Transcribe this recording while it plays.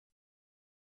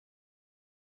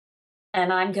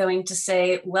And I'm going to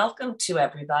say welcome to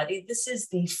everybody. This is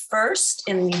the first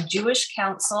in the Jewish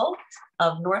Council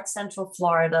of North Central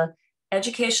Florida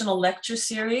educational lecture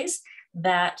series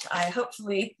that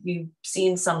hopefully you've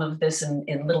seen some of this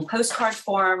in little postcard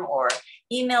form or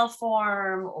email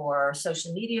form or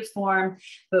social media form,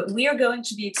 but we are going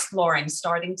to be exploring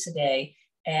starting today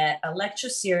a lecture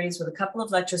series with a couple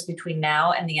of lectures between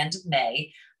now and the end of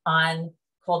May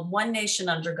called One Nation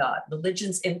Under God,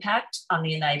 Religion's Impact on the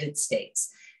United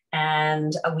States.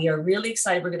 And we are really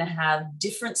excited. We're going to have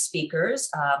different speakers.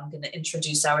 I'm going to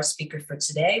introduce our speaker for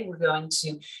today. We're going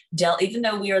to delve, even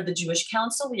though we are the Jewish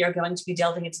Council, we are going to be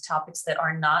delving into topics that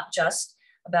are not just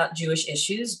about Jewish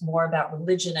issues, more about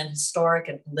religion and historic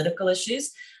and political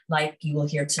issues, like you will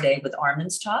hear today with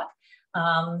Armin's talk.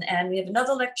 And we have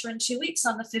another lecture in 2 weeks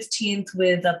on the 15th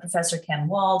with Professor Ken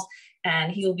Wald,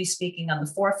 and he will be speaking on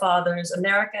the forefathers,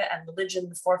 America and religion,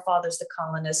 the forefathers, the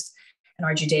colonists, and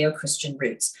our Judeo-Christian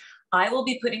roots. I will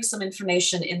be putting some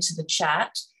information into the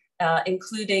chat,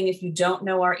 including if you don't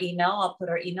know our email, I'll put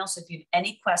our email. So if you have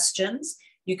any questions,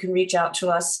 you can reach out to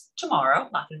us tomorrow.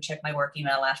 I'm not going to check my work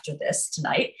email after this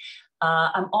tonight.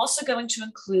 I'm also going to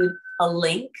include a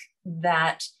link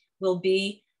that will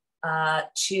be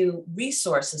to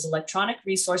resources, electronic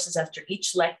resources after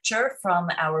each lecture from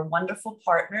our wonderful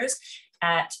partners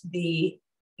at the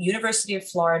University of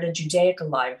Florida Judaica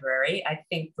Library. I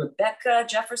think Rebecca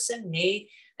Jefferson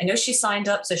I know she signed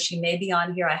up, so she may be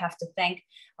on here. I have to thank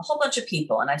a whole bunch of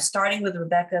people. And I'm starting with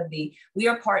Rebecca. We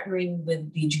are partnering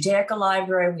with the Judaica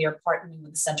Library. We are partnering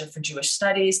with the Center for Jewish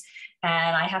Studies.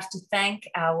 And I have to thank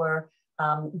our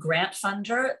grant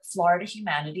funder, Florida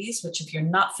Humanities, which if you're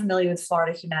not familiar with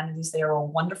Florida Humanities, they are a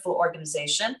wonderful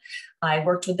organization. I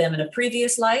worked with them in a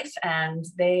previous life and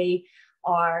they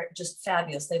are just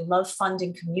fabulous. They love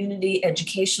funding community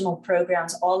educational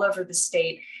programs all over the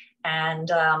state. And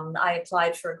I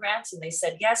applied for a grant and they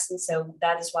said yes. And so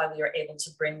that is why we are able to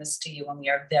bring this to you and we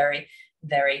are very,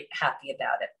 very happy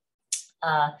about it.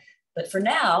 But for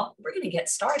now, we're going to get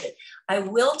started. I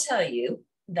will tell you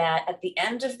that at the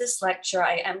end of this lecture,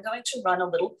 I am going to run a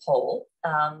little poll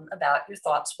about your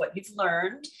thoughts, what you've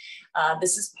learned.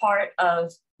 This is part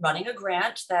of running a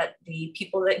grant that the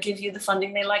people that give you the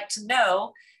funding, they like to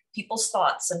know people's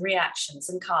thoughts and reactions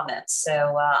and comments.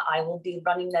 So I will be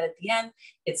running that at the end.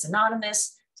 It's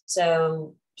anonymous.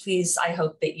 So please, I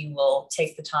hope that you will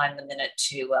take the time, the minute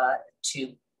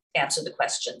to answer the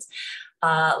questions.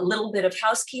 A little bit of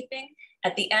housekeeping.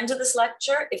 At the end of this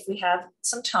lecture, if we have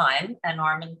some time and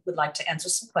Armin would like to answer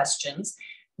some questions,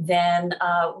 then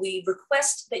we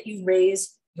request that you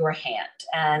raise your hand.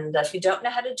 And if you don't know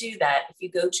how to do that, if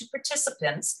you go to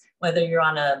participants, whether you're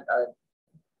on a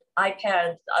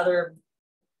iPad,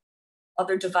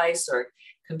 other device or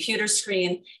computer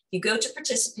screen, you go to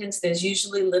participants, there's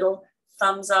usually little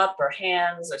thumbs up or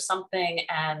hands or something.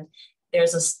 And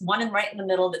there's one right in the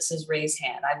middle that says raise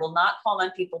hand. I will not call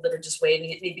on people that are just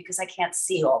waving at me because I can't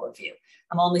see all of you.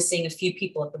 I'm only seeing a few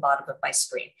people at the bottom of my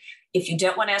screen. If you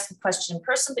don't want to ask a question in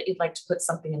person, but you'd like to put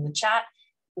something in the chat,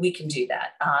 we can do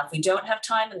that. If we don't have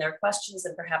time and there are questions,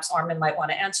 then perhaps Armin might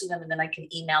want to answer them and then I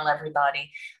can email everybody.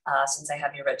 Since I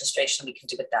have your registration, we can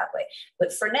do it that way.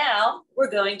 But for now, we're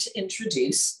going to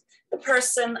introduce the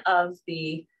person of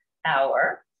the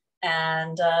hour.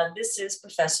 And this is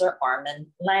Professor Armin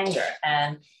Langer.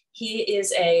 And he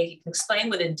is you can explain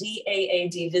what a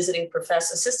DAAD Visiting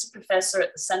Professor, Assistant Professor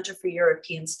at the Center for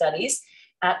European Studies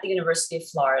at the University of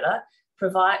Florida.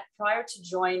 Prior to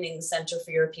joining the Center for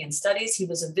European Studies, he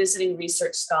was a visiting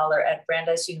research scholar at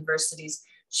Brandeis University's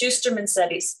Schusterman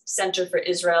Center for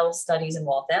Israel Studies in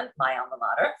Waltham, my alma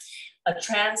mater, a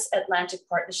Transatlantic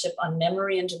Partnership on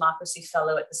Memory and Democracy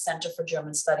Fellow at the Center for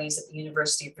German Studies at the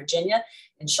University of Virginia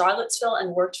in Charlottesville,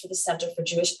 and worked for the Center for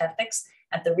Jewish Ethics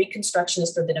at the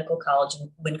Reconstructionist Rabbinical College in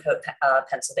Wyncote,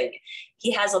 Pennsylvania. He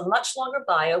has a much longer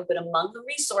bio, but among the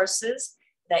resources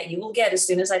that you will get as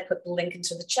soon as I put the link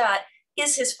into the chat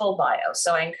is his full bio.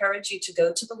 So I encourage you to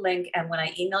go to the link, and when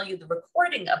I email you the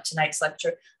recording of tonight's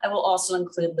lecture, I will also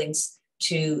include links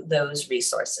to those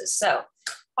resources. So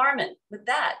Armin, with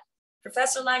that,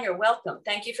 Professor Langer, welcome.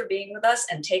 Thank you for being with us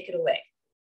and take it away.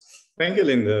 Thank you,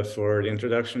 Linda, for the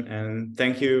introduction. And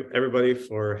thank you, everybody,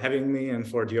 for having me and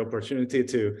for the opportunity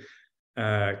to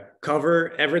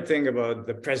cover everything about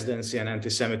the presidency and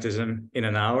anti-Semitism in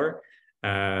an hour.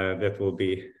 That will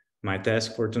be my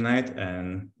task for tonight,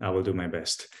 and I will do my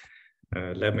best.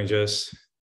 Let me just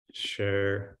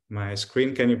share my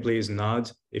screen. Can you please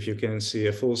nod if you can see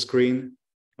a full screen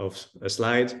of a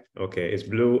slide? Okay, it's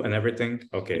blue and everything.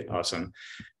 Okay, awesome.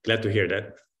 Glad to hear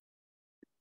that.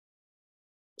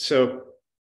 So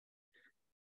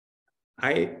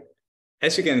I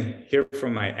as you can hear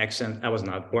from my accent, I was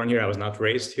not born here. I was not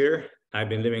raised here. I've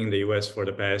been living in the US for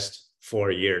the past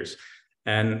 4 years.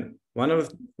 And one of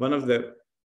the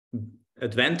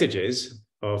advantages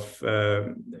of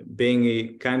being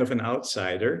a kind of an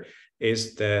outsider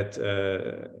is that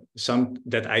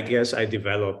that I guess I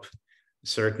develop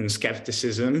certain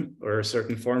skepticism or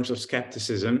certain forms of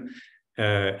skepticism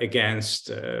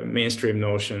against mainstream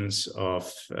notions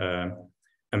of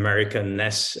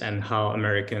Americanness and how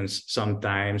Americans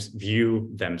sometimes view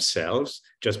themselves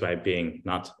just by being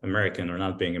not American or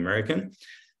not being American.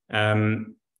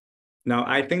 Now,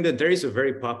 I think that there is a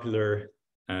very popular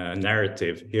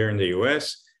narrative here in the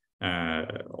US,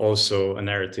 also a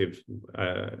narrative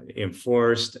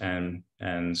enforced and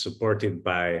supported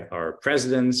by our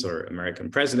presidents or American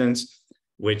presidents,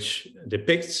 which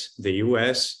depicts the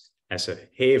US as a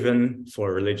haven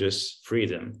for religious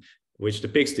freedom, which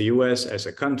depicts the US as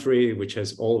a country which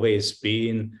has always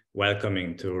been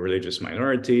welcoming to religious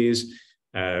minorities,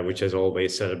 which has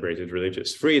always celebrated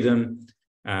religious freedom.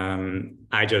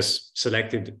 I just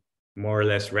selected more or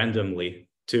less randomly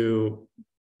 2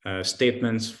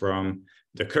 statements from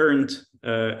the current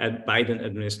Biden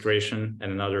administration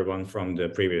and another one from the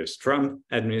previous Trump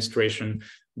administration.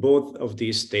 Both of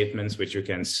these statements, which you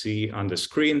can see on the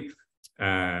screen,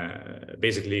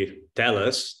 basically tell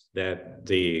us that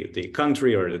the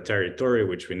country or the territory,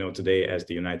 which we know today as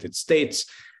the United States,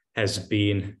 has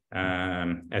been,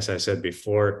 as I said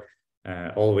before,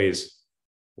 always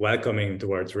welcoming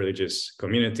towards religious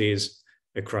communities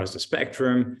across the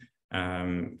spectrum.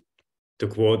 To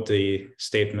quote the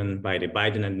statement by the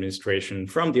Biden administration,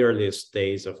 from the earliest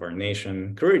days of our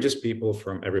nation, courageous people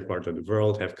from every part of the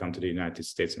world have come to the United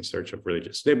States in search of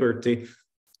religious liberty.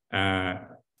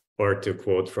 Or to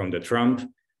quote from the Trump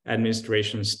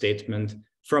administration statement,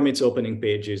 from its opening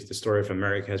pages, the story of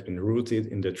America has been rooted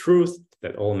in the truth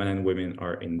that all men and women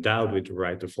are endowed with the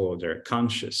right to follow their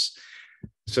conscience.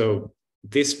 So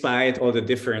despite all the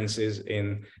differences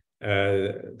in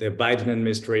the Biden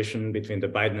administration, between the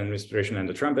Biden administration and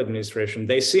the Trump administration,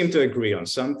 they seem to agree on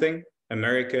something.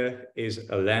 America is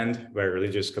a land where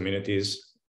religious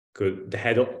communities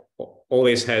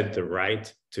always had the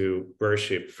right to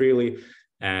worship freely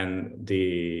and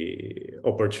the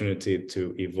opportunity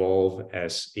to evolve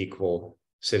as equal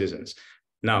citizens.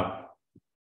 Now,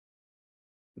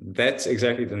 that's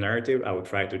exactly the narrative I would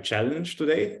try to challenge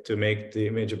today to make the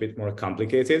image a bit more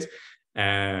complicated,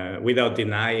 without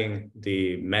denying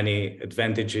the many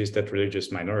advantages that religious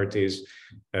minorities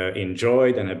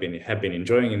enjoyed and have been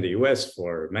enjoying in the US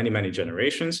for many, many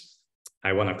generations.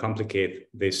 I want to complicate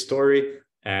this story.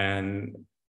 And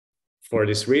for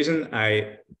this reason,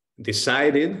 I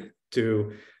decided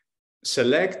to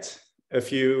select a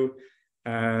few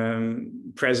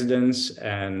presidents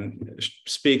and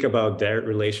speak about their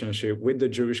relationship with the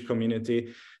Jewish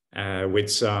community, with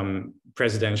some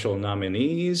presidential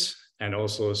nominees and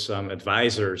also some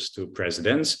advisors to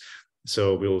presidents.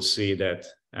 So we'll see that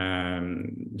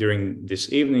during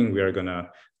this evening, we are going to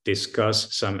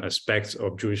discuss some aspects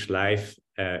of Jewish life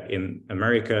in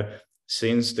America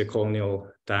since the colonial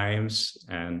times.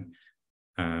 And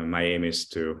my aim is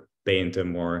to paint a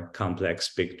more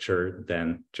complex picture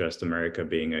than just America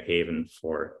being a haven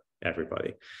for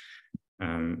everybody.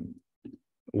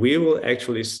 We will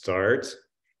actually start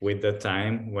with the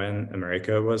time when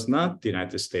America was not the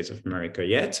United States of America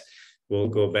yet. We'll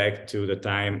go back to the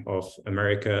time of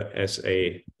America as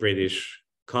a British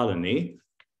colony.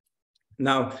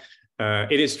 Now,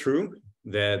 it is true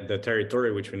that the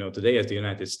territory which we know today as the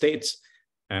United States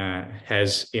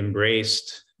has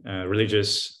embraced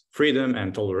religious freedom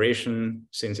and toleration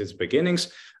since its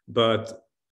beginnings, but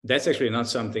that's actually not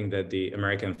something that the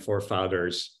American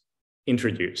forefathers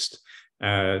introduced.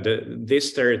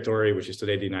 This territory, which is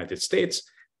today the United States,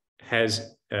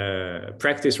 has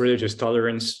practiced religious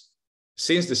tolerance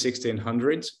since the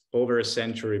 1600s, over a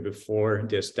century before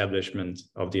the establishment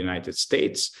of the United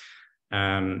States.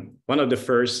 One of the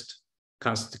first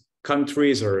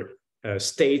countries or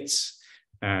states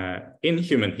in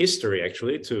human history,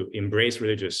 actually, to embrace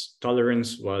religious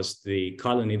tolerance was the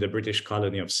British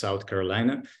colony of South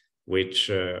Carolina, which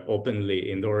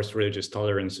openly endorsed religious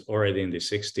tolerance already in the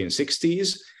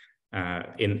 1660s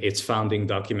in its founding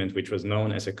document, which was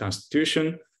known as a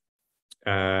constitution.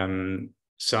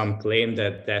 Some claim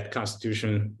that that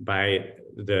constitution by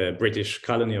the British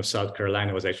colony of South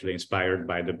Carolina was actually inspired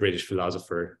by the British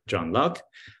philosopher John Locke.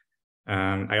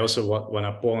 I also want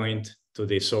to point to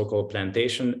the so-called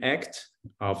Plantation Act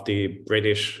of the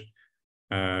British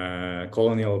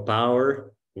colonial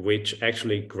power, which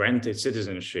actually granted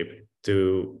citizenship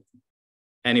to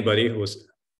anybody who was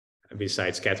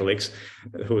besides Catholics,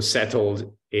 who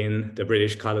settled in the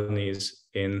British colonies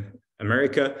in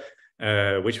America,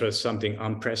 which was something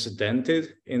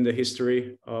unprecedented in the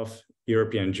history of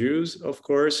European Jews, of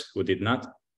course, who did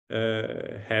not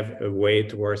have a way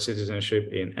towards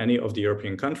citizenship in any of the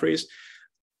European countries.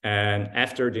 And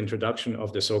after the introduction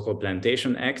of the so-called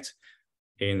Plantation Act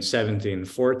in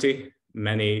 1740,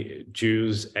 many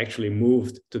Jews actually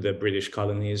moved to the British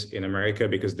colonies in America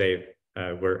because they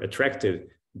were attracted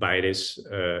by this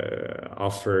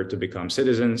offer to become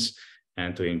citizens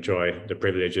and to enjoy the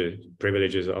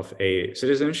privileges of a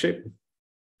citizenship.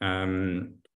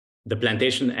 The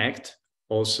Plantation Act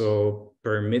also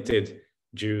permitted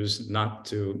Jews not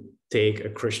to take a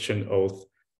Christian oath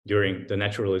during the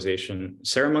naturalization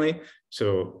ceremony.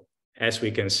 So as we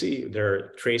can see, there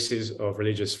are traces of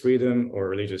religious freedom or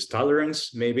religious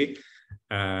tolerance, maybe,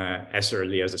 as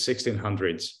early as the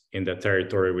 1600s in the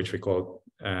territory which we call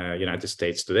United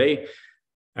States today.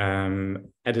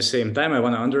 At the same time, I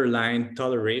want to underline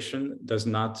toleration does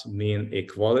not mean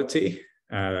equality.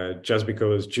 Just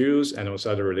because Jews and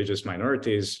also other religious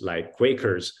minorities like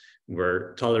Quakers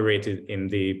were tolerated in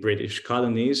the British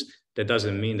colonies, that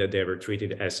doesn't mean that they were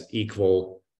treated as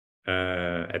equal,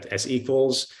 as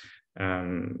equals.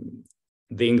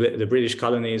 The British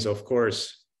colonies, of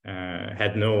course,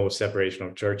 had no separation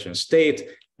of church and state.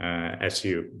 As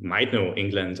you might know,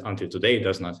 England until today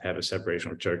does not have a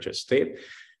separation of church and state.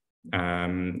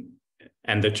 And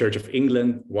the Church of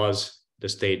England was the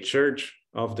state church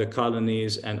of the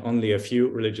colonies, and only a few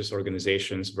religious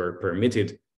organizations were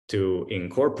permitted to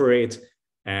incorporate.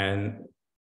 And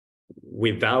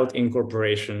without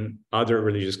incorporation, other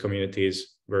religious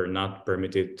communities were not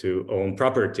permitted to own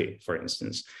property, for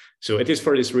instance. So it is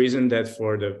for this reason that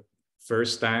for the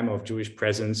first time of Jewish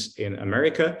presence in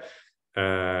America,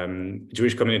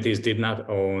 Jewish communities did not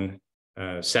own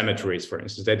cemeteries, for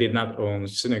instance. They did not own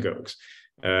synagogues.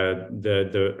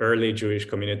 The early Jewish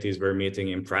communities were meeting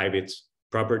in private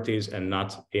properties and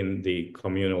not in the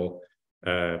communal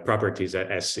properties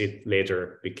as it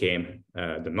later became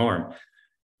the norm.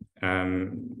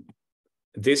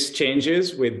 This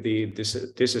changes with the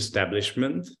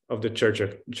disestablishment of the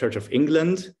Church of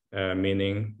England,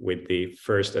 meaning with the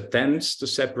first attempts to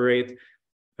separate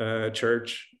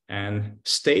church and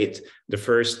state. The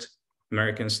first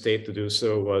American state to do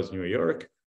so was New York,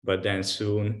 but then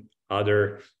soon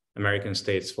other American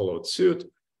states followed suit,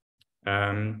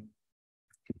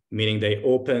 meaning they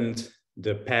opened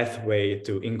the pathway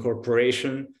to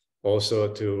incorporation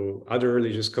also to other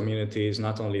religious communities,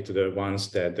 not only to the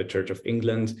ones that the Church of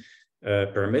England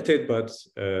permitted, but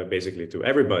basically to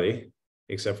everybody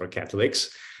except for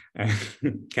Catholics.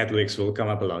 Catholics will come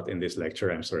up a lot in this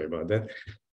lecture. I'm sorry about that.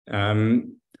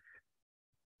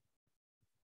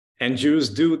 And Jews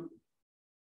do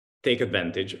take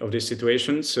advantage of this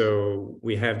situation. So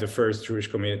we have the first Jewish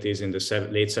communities in the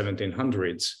late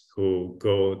 1700s who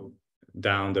go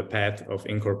down the path of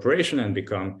incorporation and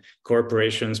become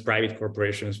corporations, private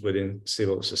corporations within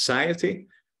civil society.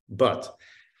 But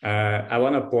I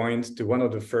want to point to one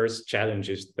of the first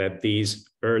challenges that these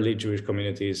early Jewish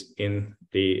communities in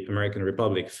the American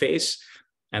Republic face,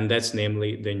 and that's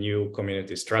namely the new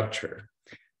community structure.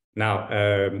 Now,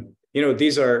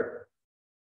 these are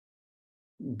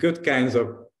good kinds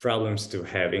of problems to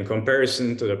have in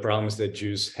comparison to the problems that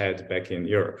Jews had back in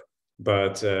Europe.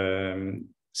 But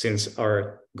since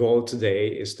our goal today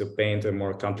is to paint a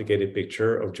more complicated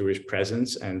picture of Jewish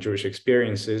presence and Jewish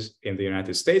experiences in the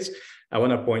United States, I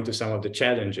want to point to some of the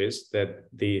challenges that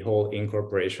the whole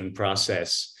incorporation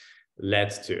process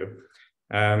led to.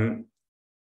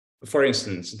 For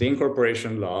instance, the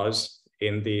incorporation laws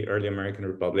in the early American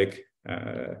Republic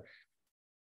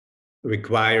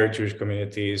require Jewish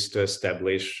communities to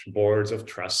establish boards of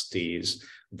trustees.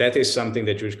 That is something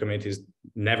that Jewish communities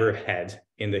never had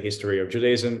in the history of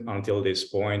Judaism until this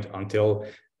point, until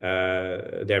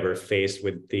they were faced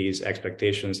with these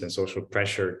expectations and social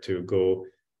pressure to go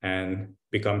and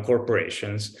become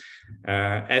corporations.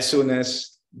 As soon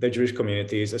as the Jewish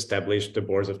communities established the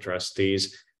boards of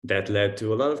trustees, that led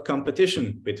to a lot of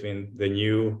competition between the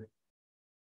new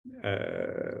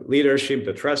leadership,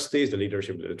 the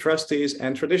leadership of the trustees,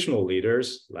 and traditional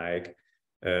leaders like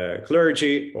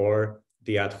clergy or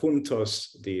the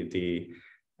adjuntos, the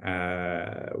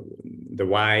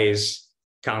wise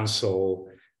council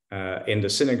in the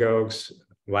synagogues.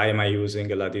 Why am I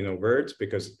using a Ladino word?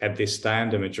 Because at this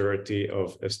time, the majority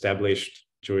of established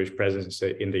Jewish presence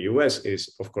in the US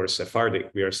is, of course, Sephardic.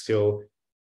 We are still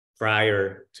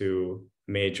prior to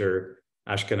major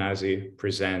Ashkenazi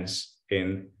presence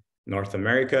in North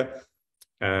America.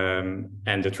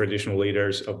 And the traditional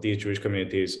leaders of these Jewish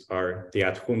communities are the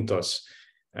adjuntos.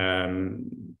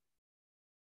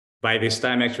 By this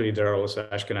time, actually, there are also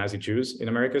Ashkenazi Jews in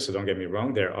America, so don't get me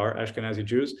wrong, there are Ashkenazi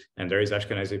Jews, and there is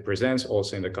Ashkenazi presence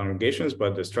also in the congregations,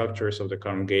 but the structures of the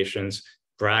congregations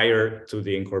prior to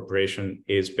the incorporation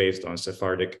is based on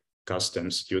Sephardic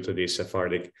customs due to the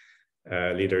Sephardic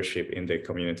leadership in the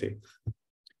community.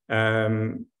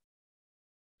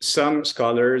 Some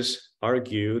scholars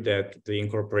argue that the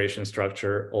incorporation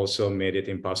structure also made it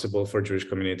impossible for Jewish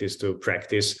communities to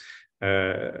practice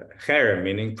cherem,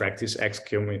 meaning practice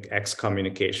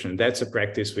excommunication. That's a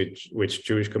practice which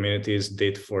Jewish communities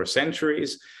did for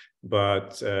centuries,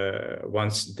 but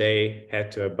once they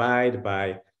had to abide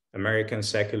by American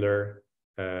secular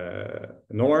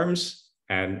norms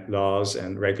and laws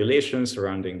and regulations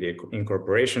surrounding the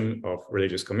incorporation of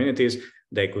religious communities,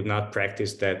 they could not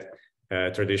practice that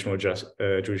traditional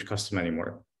Jewish custom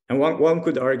anymore. And one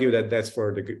could argue that that's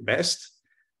for the best,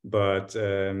 but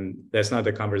that's not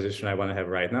the conversation I want to have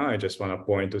right now. I just want to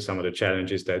point to some of the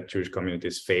challenges that Jewish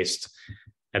communities faced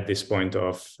at this point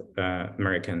of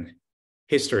American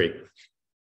history.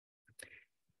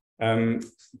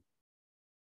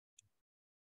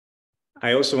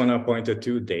 I also want to point to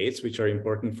two dates which are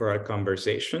important for our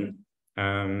conversation.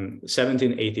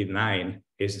 1789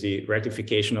 is the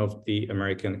ratification of the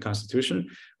American Constitution,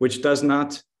 which does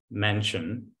not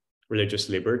mention religious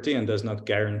liberty and does not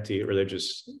guarantee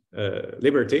religious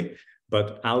liberty,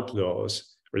 but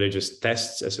outlaws religious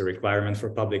tests as a requirement for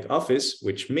public office,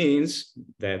 which means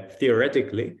that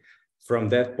theoretically, from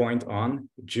that point on,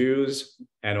 Jews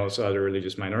and also other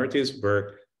religious minorities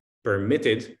were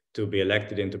permitted to be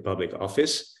elected into public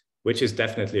office, which is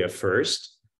definitely a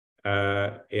first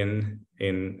in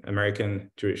American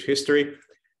Jewish history.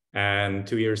 And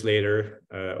 2 years later,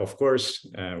 of course,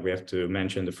 we have to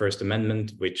mention the First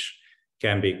Amendment, which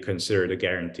can be considered a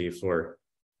guarantee for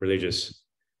religious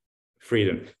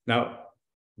freedom. Now,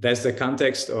 that's the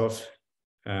context of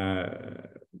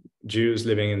Jews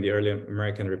living in the early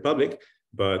American Republic,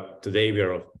 but today we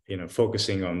are,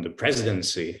 focusing on the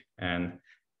presidency and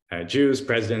Jews,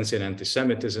 presidency, and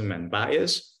anti-Semitism and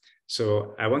bias.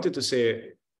 So I wanted to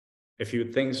say a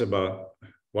few things about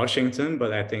Washington,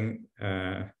 but I think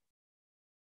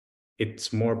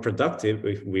it's more productive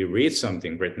if we read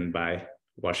something written by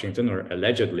Washington or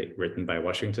allegedly written by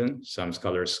Washington. Some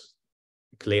scholars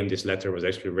claim this letter was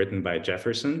actually written by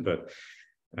Jefferson, but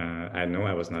I know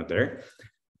I was not there.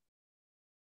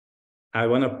 I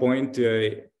want to point to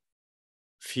a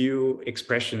few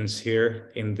expressions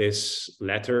here in this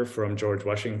letter from George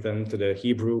Washington to the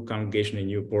Hebrew congregation in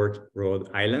Newport, Rhode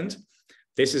Island.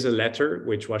 This is a letter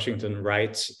which Washington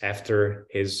writes after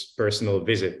his personal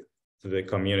visit to the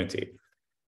community.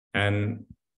 And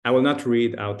I will not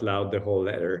read out loud the whole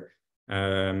letter.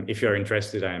 If you're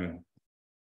interested, I'm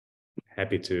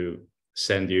happy to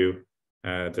send you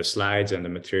the slides and the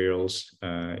materials.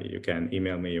 You can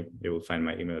email me. You will find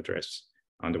my email address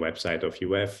on the website of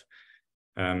UF.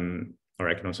 Or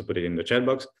I can also put it in the chat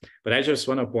box. But I just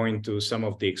want to point to some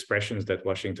of the expressions that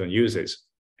Washington uses.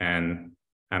 And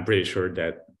I'm pretty sure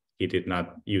that he did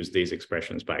not use these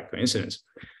expressions by coincidence.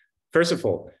 First of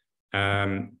all,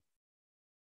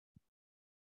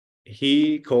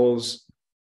 he calls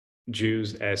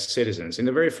Jews as citizens. In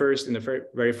the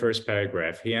very first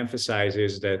paragraph, he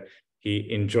emphasizes that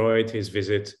he enjoyed his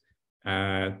visit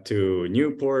to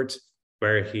Newport,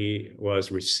 where he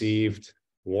was received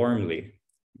warmly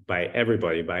by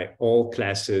everybody, by all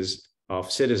classes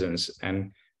of citizens.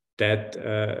 And that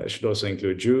should also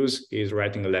include Jews. He's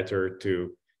writing a letter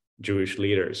to Jewish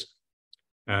leaders.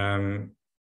 In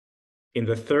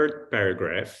the third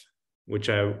paragraph, which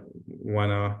I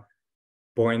want to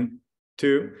point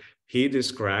to, he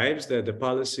describes that the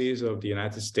policies of the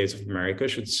United States of America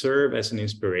should serve as an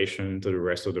inspiration to the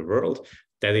rest of the world.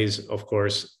 That is, of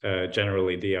course,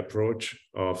 generally the approach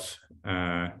of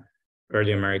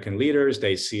early American leaders.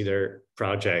 They see their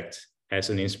project as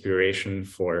an inspiration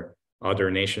for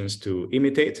other nations to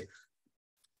imitate.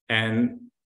 And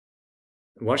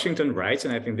Washington writes,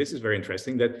 and I think this is very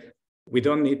interesting, that we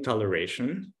don't need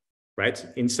toleration, right?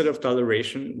 Instead of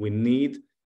toleration, we need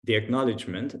the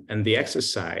acknowledgement and the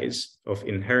exercise of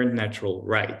inherent natural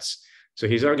rights. So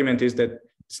his argument is that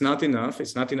it's not enough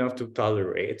to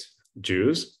tolerate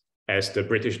Jews, as the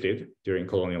British did during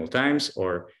colonial times,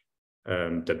 or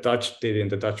the Dutch did in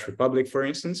the Dutch Republic, for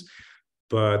instance,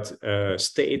 but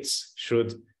states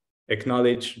should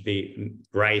acknowledge the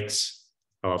rights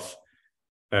of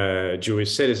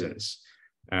Jewish citizens.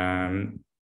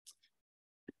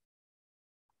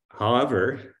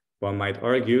 However, one might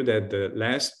argue that the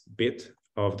last bit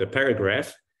of the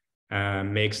paragraph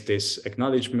makes this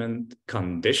acknowledgement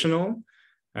conditional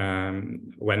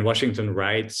when Washington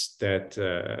writes that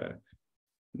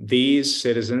these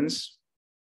citizens,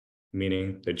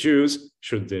 meaning the Jews,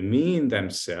 should demean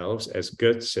themselves as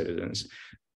good citizens.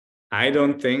 I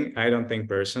don't think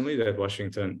personally that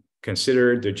Washington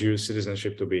considered the Jews'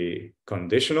 citizenship to be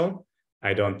conditional.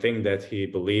 I don't think that he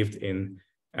believed in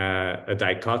a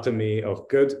dichotomy of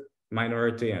good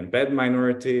minority and bad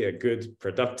minority, a good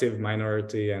productive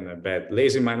minority and a bad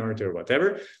lazy minority or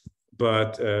whatever.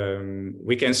 But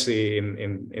we can see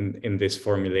in this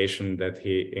formulation that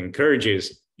he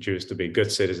encourages Jews to be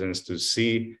good citizens, to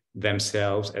see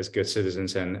themselves as good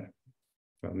citizens, and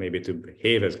well, maybe to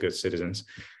behave as good citizens.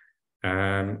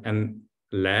 And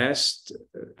last,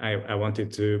 I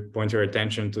wanted to point your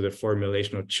attention to the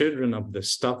formulation of children of the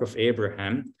stock of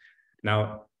Abraham.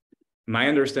 Now, my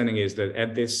understanding is that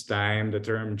at this time, the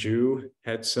term Jew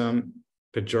had some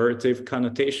pejorative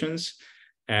connotations,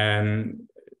 and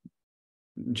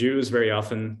Jews very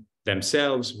often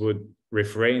themselves would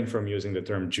refrain from using the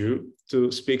term Jew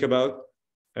to speak about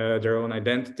their own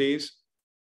identities.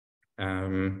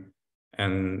 And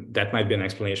that might be an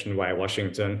explanation why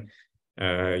Washington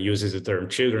uses the term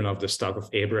children of the stock of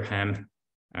Abraham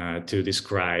to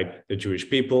describe the Jewish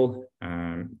people,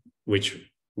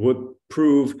 which would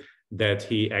prove that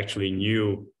he actually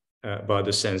knew about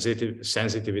the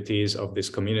sensitivities of this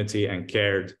community and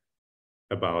cared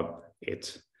about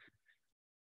it.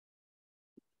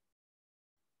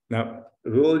 Now,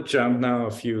 we'll jump now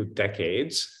a few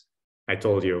decades. I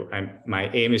told you, my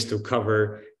aim is to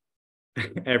cover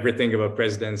everything about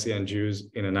presidency and Jews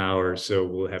in an hour, so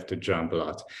we'll have to jump a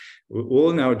lot.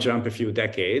 We'll now jump a few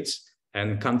decades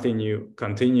and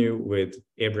continue with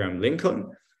Abraham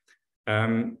Lincoln.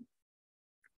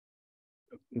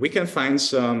 We can find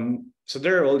some, so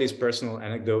there are all these personal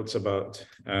anecdotes about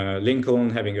Lincoln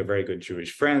having a very good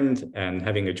Jewish friend and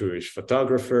having a Jewish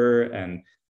photographer and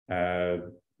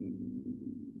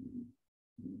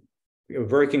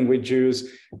working with Jews.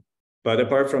 But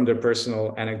apart from the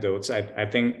personal anecdotes, I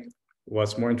think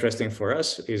what's more interesting for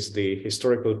us is the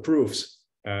historical proofs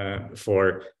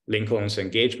for Lincoln's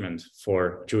engagement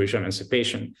for Jewish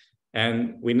emancipation.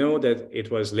 And we know that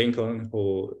it was Lincoln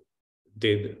who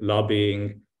did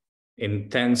lobbying,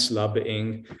 intense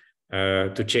lobbying,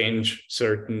 to change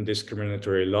certain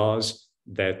discriminatory laws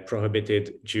that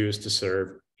prohibited Jews to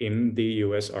serve in the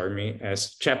US Army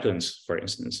as chaplains, for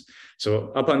instance.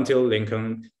 So up until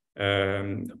Lincoln,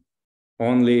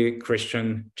 only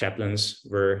Christian chaplains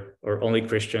were, or only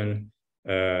Christian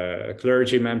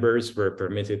clergy members were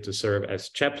permitted to serve as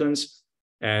chaplains.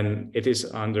 And it is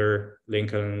under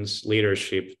Lincoln's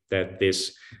leadership that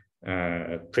this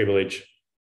privilege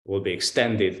will be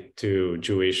extended to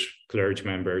Jewish clergy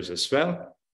members as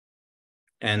well.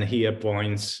 And he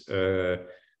appoints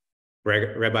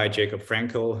Rabbi Jacob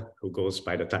Frankel, who goes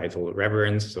by the title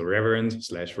Reverend, so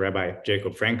Reverend/Rabbi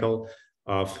Jacob Frankel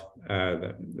of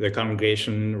the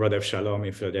congregation Rodef Shalom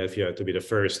in Philadelphia, to be the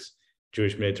first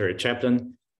Jewish military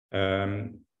chaplain.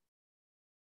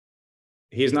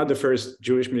 He's not the first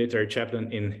Jewish military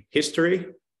chaplain in history.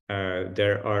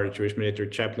 There are Jewish military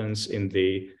chaplains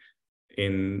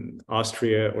in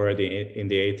Austria already in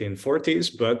the 1840s,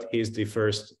 but he's the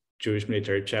first Jewish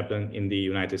military chaplain in the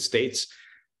United States.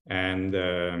 And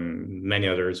many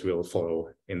others will follow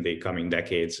in the coming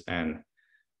decades and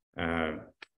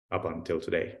up until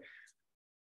today.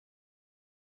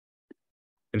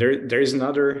 And there is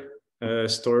another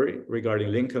story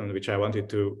regarding Lincoln, which I wanted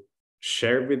to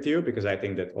share with you, because I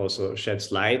think that also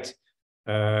sheds light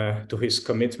to his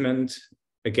commitment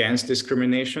against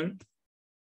discrimination.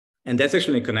 And that's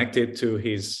actually connected to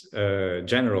his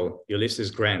general, Ulysses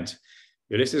Grant.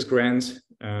 Ulysses Grant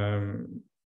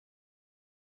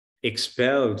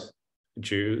expelled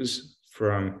Jews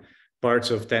from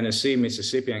parts of Tennessee,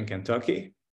 Mississippi, and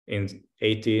Kentucky in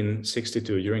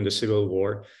 1862 during the Civil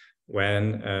War,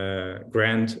 when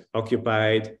Grant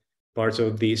occupied parts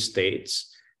of these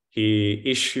states. He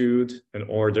issued an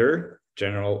order,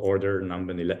 General Order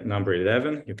number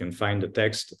 11, you can find the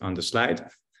text on the slide,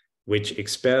 which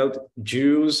expelled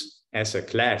Jews as a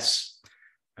class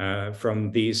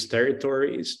from these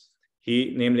territories.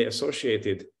 He namely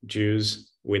associated Jews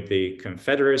with the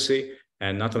Confederacy,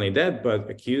 and not only that, but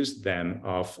accused them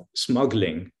of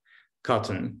smuggling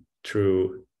cotton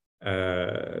through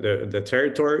the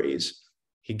territories.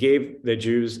 He gave the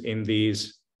Jews in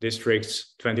these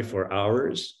districts 24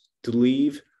 hours to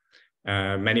leave.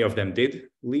 Many of them did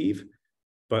leave,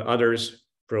 but others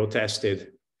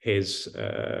protested his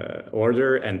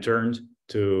order and turned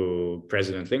to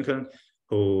President Lincoln,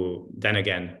 who then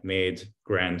again made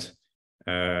Grant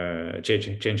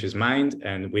changed his mind,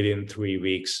 and within 3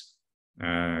 weeks,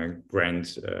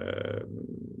 Grant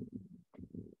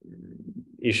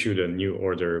issued a new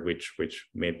order which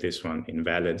made this one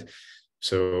invalid.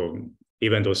 So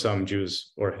even though some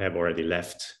Jews have already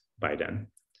left by then.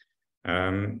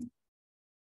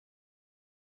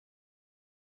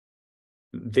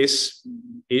 This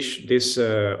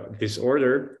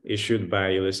order issued by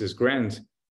Ulysses Grant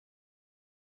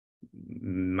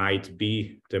might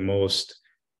be the most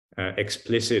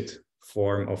explicit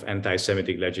form of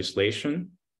anti-Semitic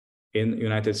legislation in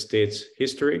United States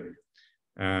history.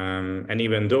 And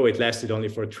even though it lasted only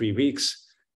for 3 weeks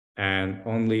and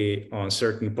only on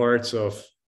certain parts of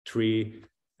 3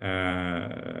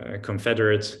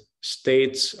 Confederate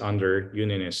states under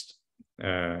Unionist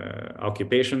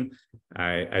occupation,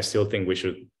 I still think we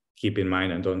should keep in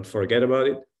mind and don't forget about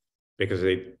it, because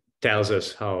it tells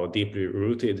us how deeply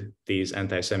rooted these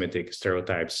anti-Semitic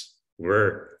stereotypes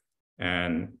were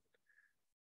and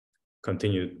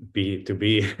continue to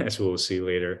be, as we'll see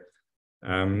later.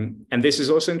 And this is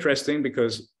also interesting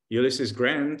because Ulysses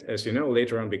Grant, as you know,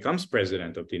 later on becomes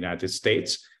president of the United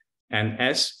States. And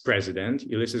as president,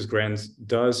 Ulysses Grant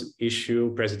does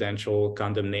issue presidential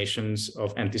condemnations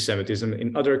of anti-Semitism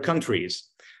in other countries.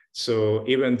 So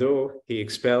even though he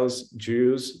expels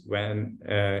Jews when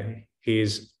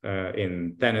he's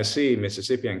in Tennessee,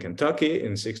 Mississippi, and Kentucky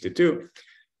in '62,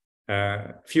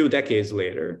 a few decades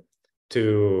later,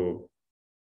 to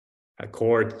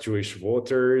court Jewish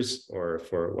voters or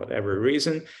for whatever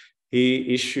reason,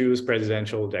 he issues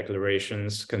presidential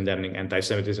declarations condemning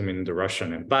anti-Semitism in the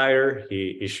Russian Empire.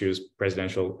 He issues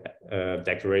presidential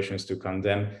declarations to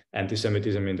condemn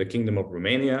anti-Semitism in the Kingdom of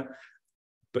Romania.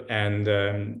 And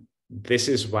this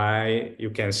is why you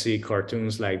can see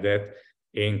cartoons like that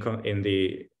in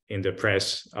the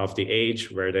press of the age,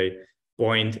 where they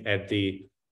point at the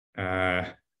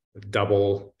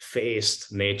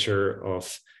double-faced nature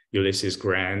of Ulysses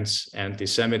Grant's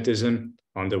anti-Semitism.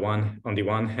 On the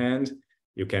one hand,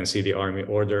 you can see the Army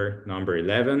Order number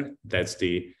 11. That's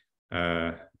the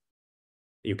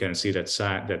you can see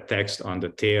that text on the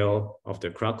tail of the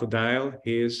crocodile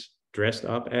he is dressed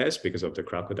up as because of the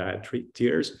crocodile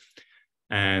tears.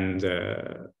 And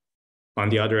on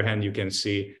the other hand, you can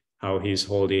see how he's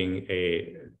holding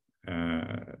a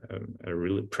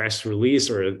press release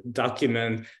or a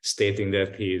document stating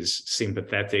that he's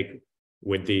sympathetic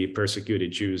with the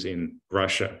persecuted Jews in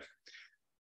Russia.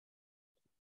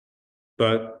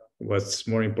 But what's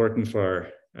more important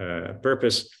for our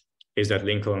purpose is that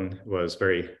Lincoln was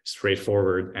very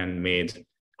straightforward and made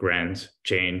Grant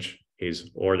change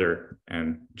his order,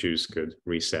 and Jews could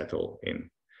resettle in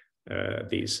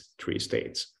these 3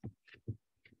 states.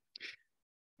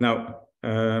 Now,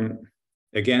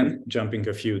 again, jumping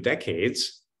a few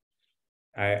decades,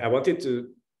 I wanted to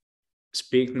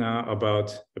speak now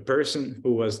about a person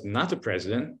who was not a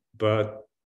president, but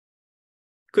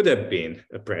could have been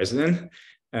a president,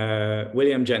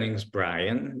 William Jennings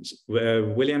Bryan.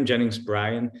 William Jennings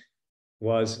Bryan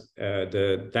was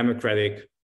the Democratic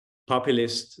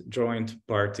Populist Joint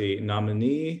Party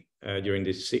nominee during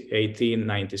the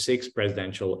 1896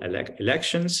 presidential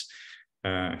elections.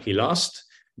 He lost,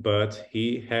 but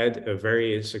he had a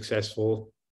very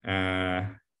successful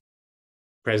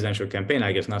presidential campaign.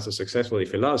 I guess not so successful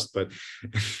if he lost, but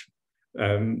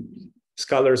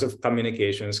scholars of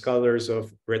communication, scholars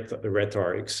of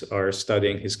rhetorics are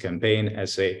studying his campaign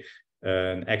as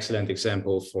an excellent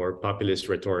example for populist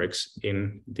rhetorics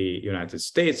in the United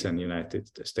States and United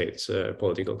States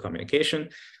political communication.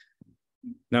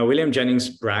 Now, William Jennings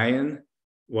Bryan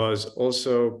was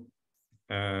also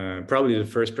probably the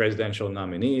first presidential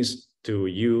nominees to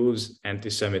use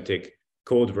anti-Semitic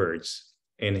code words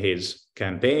in his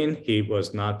campaign. He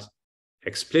was not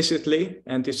explicitly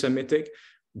anti-Semitic,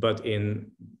 but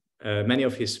in many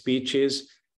of his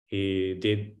speeches, he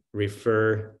did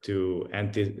refer to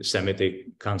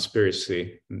anti-Semitic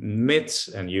conspiracy myths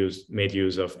and made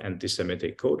use of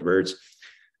anti-Semitic code words.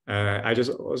 I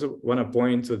just also want to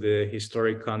point to the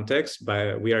historic context.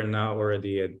 We are now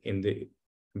already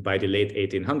by the late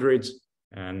 1800s,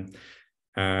 and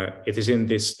it is in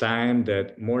this time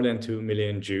that more than 2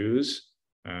 million Jews,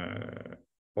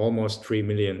 almost 3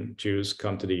 million Jews,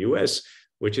 come to the US,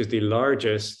 which is the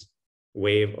largest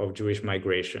wave of Jewish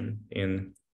migration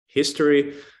in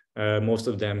history. Most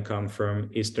of them come from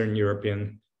Eastern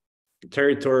European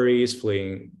territories,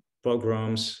 fleeing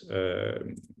pogroms,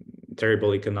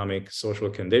 terrible economic, social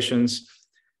conditions,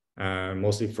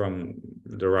 mostly from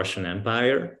the Russian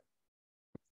Empire.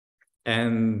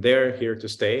 And they're here to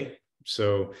stay.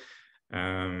 So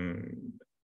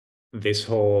this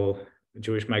whole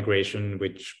Jewish migration,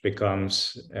 which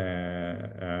becomes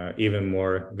even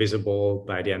more visible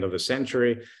by the end of the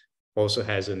century, also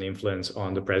has an influence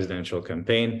on the presidential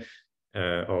campaign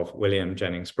of William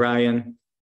Jennings Bryan,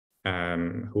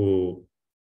 who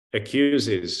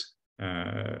accuses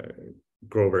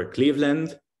Grover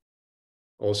Cleveland,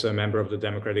 also a member of the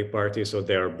Democratic Party, so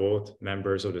they are both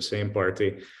members of the same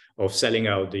party, of selling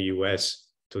out the US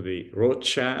to the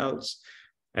Rothschilds.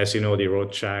 As you know, the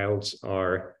Rothschilds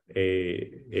are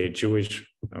a Jewish,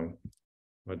 oh,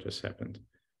 what just happened?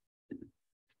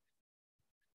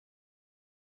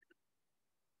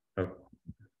 Oh,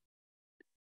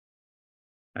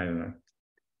 I don't know.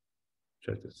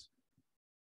 Check this.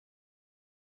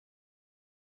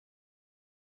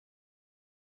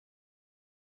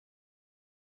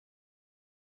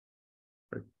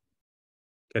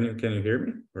 Can you hear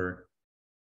me? Or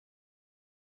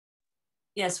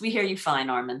Yes, we hear you fine,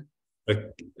 Armin.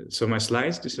 So my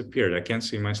slides disappeared. I can't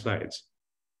see my slides.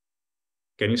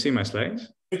 Can you see my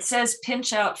slides? It says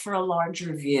pinch out for a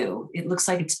larger view. It looks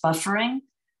like it's buffering.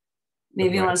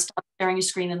 Maybe you want to stop sharing your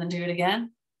screen and then do it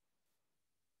again.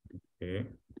 Okay,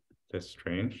 that's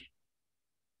strange.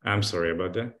 I'm sorry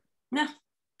about that. No,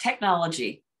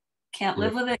 technology. Can't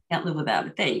live with it, can't live without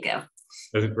it. There you go.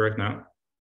 Does it work now?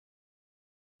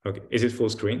 Okay, is it full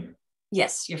screen?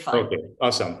 Yes, you're fine. Okay,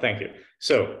 awesome, thank you.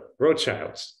 So,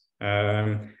 Rothschilds.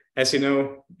 As you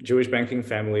know, Jewish banking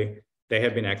family, they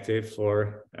have been active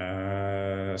for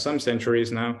some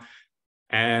centuries now.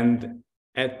 And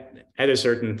at a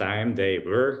certain time, they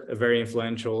were a very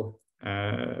influential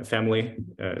family,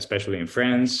 especially in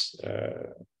France,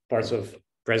 parts of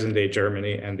present-day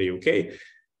Germany and the UK.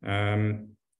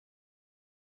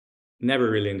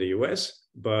 Never really in the US,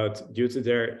 but due to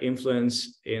their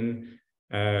influence in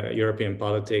European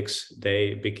politics,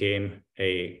 they became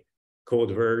a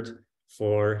code word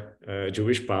for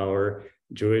Jewish power,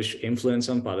 Jewish influence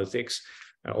on politics,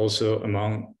 also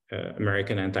among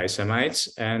American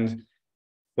anti-Semites. And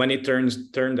when it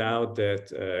turned out that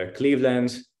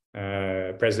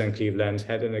President Cleveland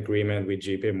had an agreement with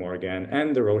J.P. Morgan,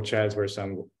 and the Rothschilds were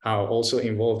somehow also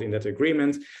involved in that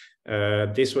agreement,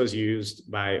 this was used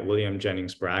by William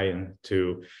Jennings Bryan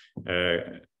to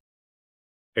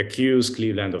accuse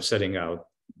Cleveland of setting out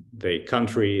the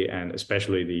country and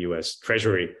especially the US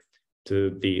Treasury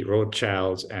to the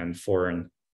Rothschilds and foreign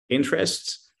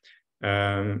interests.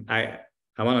 I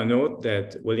want to note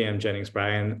that William Jennings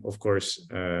Bryan, of course,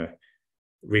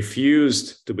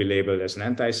 refused to be labeled as an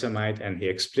anti-Semite, and he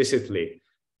explicitly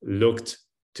looked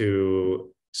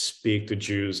to speak to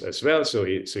Jews as well. So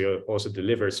he also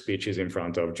delivered speeches in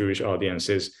front of Jewish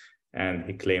audiences, and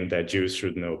he claimed that Jews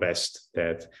should know best,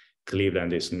 that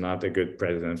Cleveland is not a good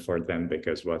president for them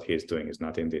because what he's doing is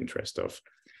not in the interest of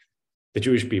the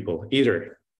Jewish people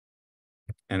either.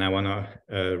 And I want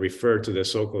to refer to the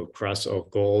so-called Cross of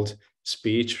Gold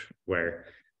speech, where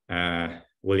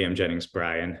William Jennings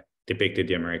Bryan depicted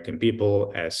the American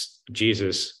people as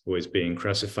Jesus who is being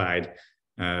crucified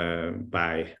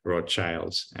by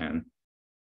Rothschilds and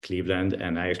Cleveland.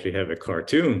 And I actually have a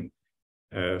cartoon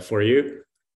for you.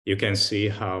 You can see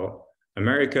how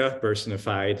America,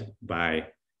 personified by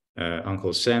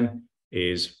Uncle Sam,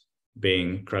 is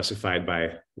being crucified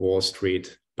by Wall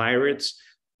Street pirates.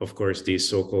 Of course, these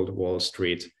so-called Wall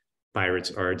Street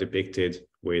pirates are depicted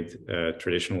with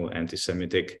traditional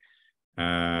anti-Semitic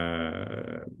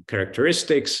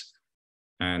characteristics.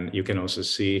 And you can also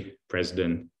see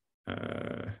President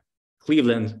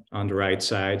Cleveland on the right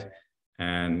side,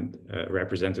 and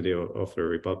representative of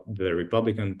the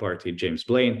Republican Party, James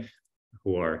Blaine,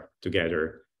 who are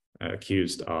together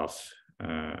accused of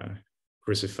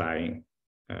crucifying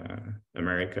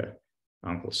America,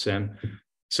 Uncle Sam.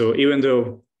 So even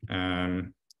though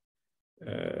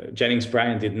Jennings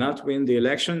Bryan did not win the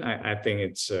election, I think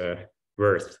it's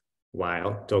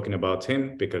worthwhile talking about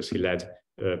him because he led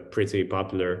a pretty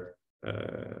popular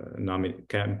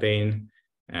campaign,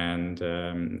 and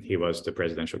he was the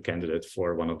presidential candidate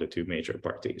for one of the two major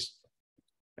parties,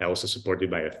 also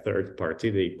supported by a third party,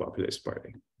 the Populist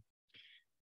Party.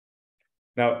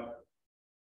 Now,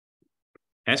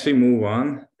 as we move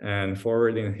on and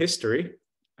forward in history,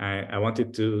 I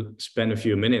wanted to spend a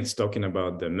few minutes talking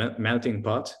about the melting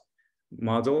pot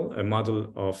model, a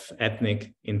model of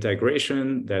ethnic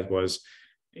integration that was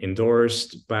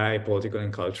endorsed by political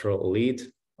and cultural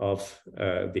elite of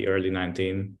the early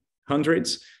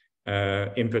 1900s,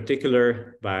 in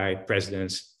particular by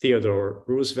Presidents Theodore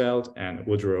Roosevelt and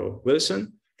Woodrow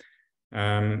Wilson.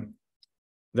 The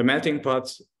melting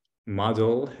pot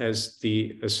model has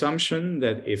the assumption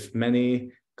that if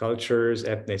many cultures,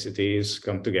 ethnicities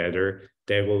come together,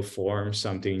 they will form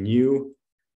something new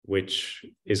which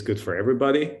is good for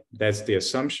everybody. That's the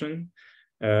assumption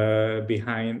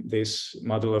behind this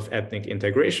model of ethnic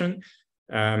integration.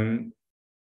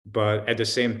 But at the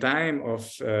same time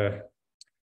of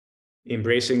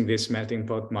embracing this melting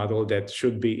pot model that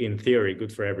should be, in theory,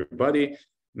 good for everybody,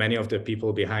 many of the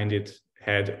people behind it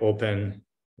had open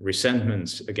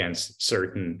resentments against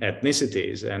certain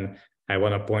ethnicities. And I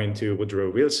want to point to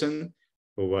Woodrow Wilson,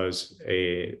 who was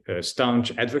a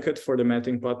staunch advocate for the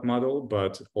melting pot model,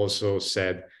 but also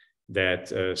said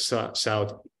that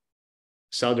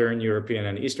Southern European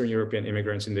and Eastern European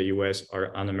immigrants in the US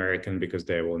are un-American because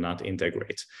they will not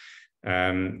integrate.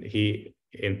 He,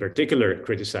 in particular,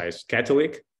 criticized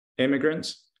Catholic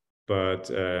immigrants, but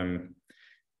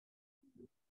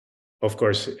of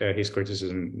course, his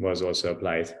criticism was also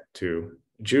applied to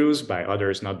Jews by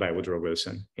others, not by Woodrow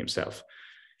Wilson himself.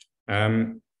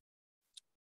 And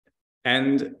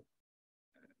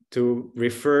to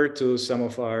refer to some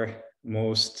of our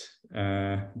most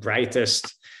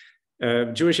brightest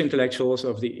Jewish intellectuals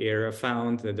of the era,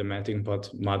 found that the melting pot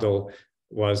model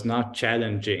was not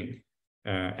challenging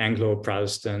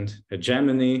Anglo-Protestant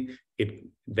hegemony.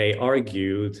 They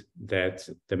argued that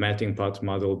the melting pot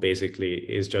model basically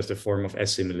is just a form of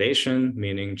assimilation,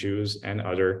 meaning Jews and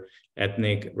other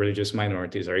ethnic religious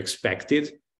minorities are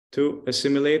expected to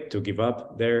assimilate, to give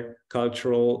up their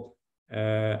cultural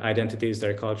identities,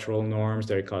 their cultural norms,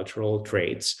 their cultural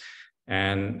traits,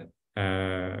 and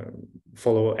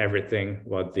follow everything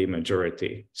what the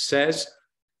majority says.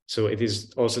 So it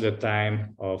is also the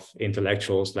time of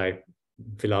intellectuals like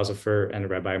philosopher and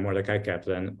Rabbi Mordecai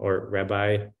Kaplan, or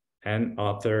Rabbi and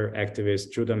author,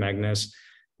 activist Judah Magnus,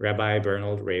 Rabbi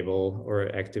Bernard Rabel, or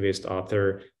activist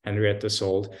author Henrietta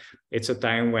Sold. It's a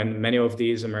time when many of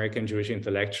these American Jewish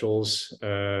intellectuals,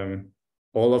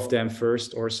 all of them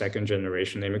first or second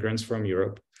generation immigrants from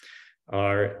Europe,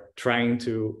 are trying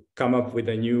to come up with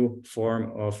a new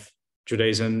form of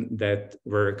Judaism that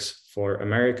works for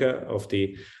America of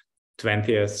the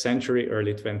 20th century,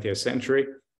 early 20th century.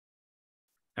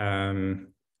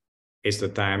 It's the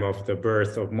time of the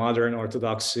birth of modern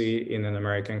Orthodoxy in an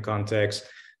American context,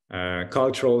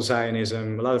 cultural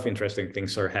Zionism. A lot of interesting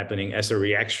things are happening as a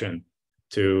reaction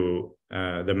to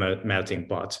the melting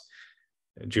pot.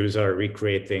 Jews are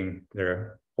recreating a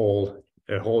whole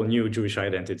new Jewish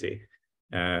identity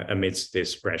amidst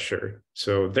this pressure.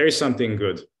 So there is something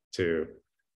good to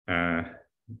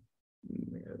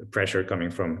pressure coming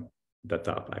from the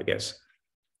top, I guess.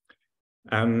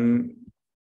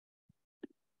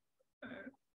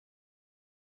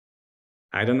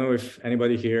 I don't know if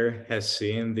anybody here has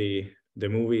seen the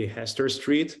movie Hester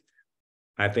Street.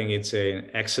 I think it's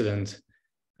an excellent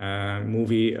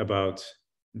movie about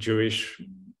Jewish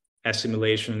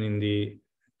assimilation in the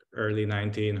early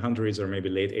 1900s or maybe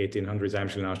late 1800s. I'm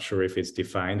actually not sure if it's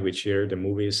defined which year the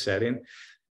movie is set in.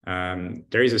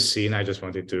 There is a scene I just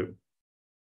wanted to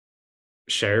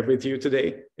share with you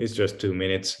today. It's just 2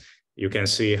 minutes. You can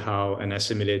see how an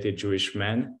assimilated Jewish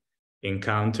man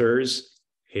encounters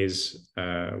his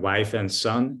wife and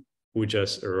son, who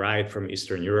just arrived from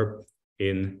Eastern Europe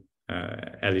in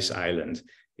Ellis Island.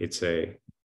 It's a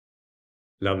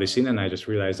lovely scene, and I just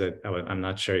realized that I'm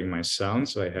not sharing my sound,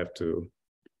 so I have to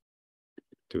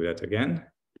do that again.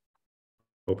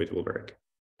 Hope it will work.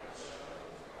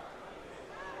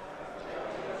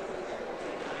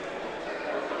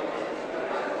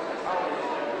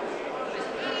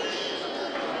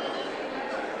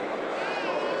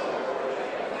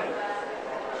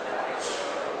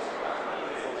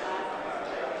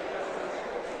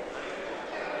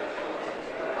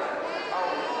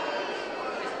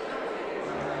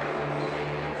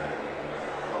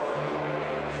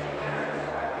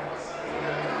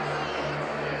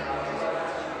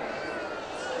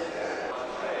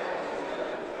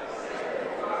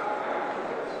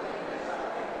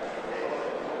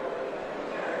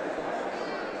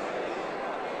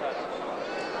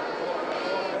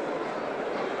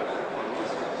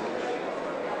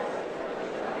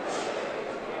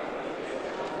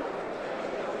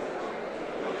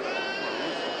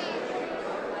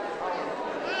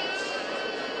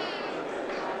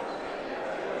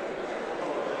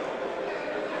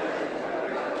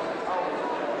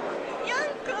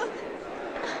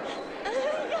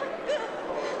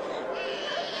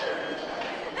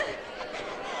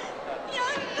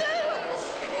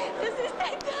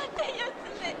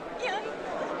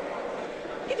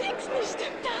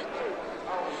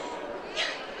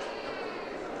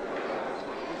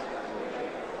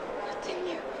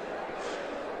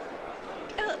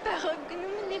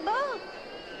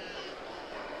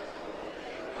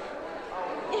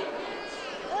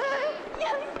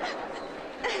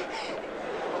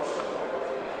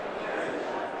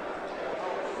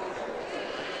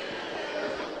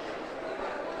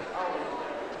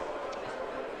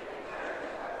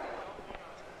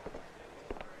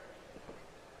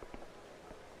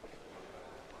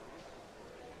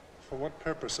 For what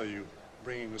purpose are you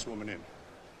bringing this woman in?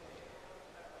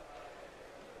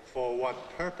 For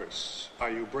what purpose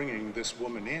are you bringing this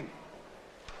woman in?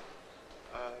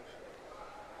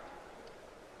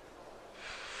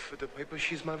 For the purpose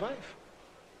she's my wife.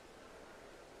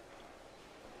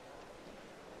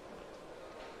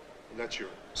 That's your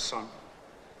son?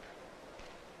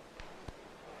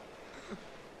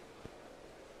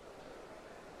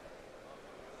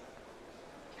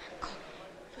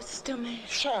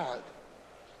 Child.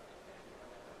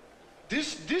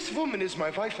 This woman is my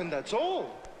wife, and that's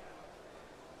all.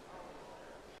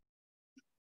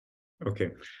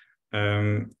 Okay.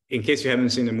 In case you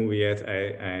haven't seen the movie yet,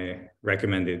 I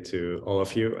recommend it to all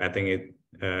of you. I think it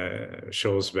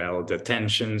shows well the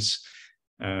tensions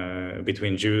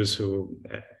between Jews who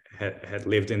had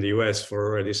lived in the US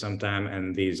for already some time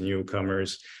and these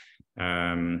newcomers.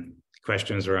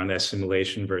 Questions around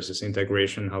assimilation versus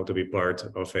integration, how to be part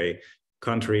of a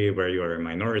country where you are a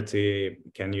minority.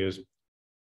 Can you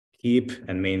keep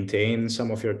and maintain some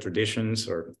of your traditions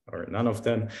or none of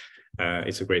them?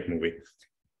 It's a great movie.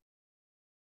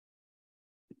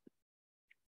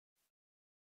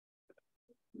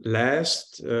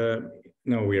 Last,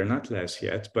 no, we are not last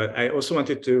yet, but I also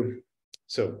wanted to,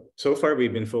 so far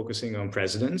we've been focusing on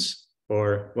presidents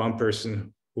or one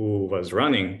person who was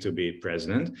running to be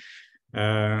president.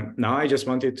 Now I just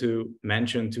wanted to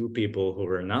mention two people who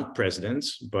were not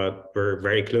presidents, but were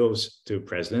very close to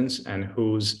presidents and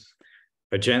whose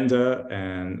agenda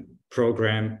and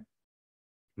program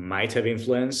might have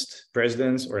influenced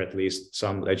presidents or at least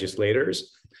some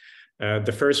legislators.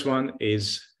 The first one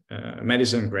is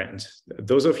Madison Grant.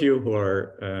 Those of you who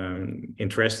are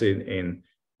interested in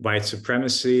white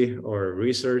supremacy or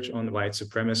research on white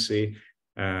supremacy,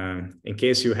 in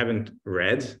case you haven't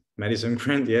read Madison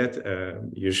Grant yet,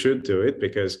 you should do it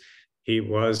because he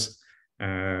was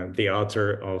the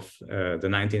author of the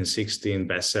 1916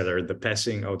 bestseller, The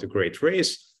Passing of the Great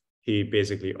Race. He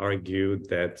basically argued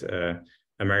that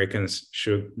Americans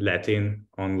should let in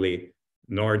only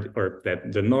that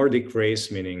the Nordic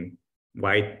race, meaning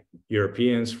white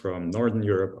Europeans from Northern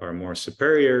Europe, are more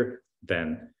superior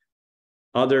than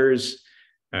others,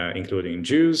 including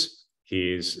Jews.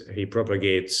 He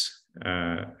propagates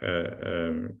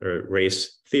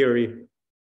race theory.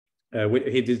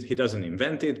 He doesn't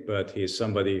invent it, but he's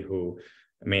somebody who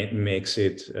makes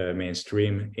it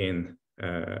mainstream in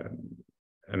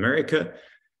America.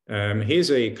 He's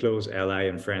a close ally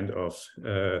and friend of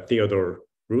Theodore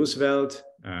Roosevelt.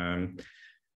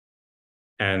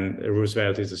 And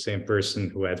Roosevelt is the same person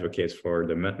who advocates for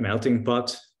the melting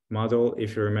pot model,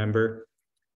 if you remember.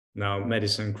 Now,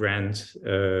 Madison Grant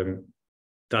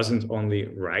doesn't only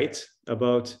write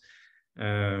about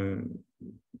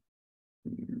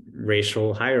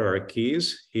racial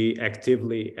hierarchies, he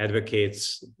actively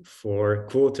advocates for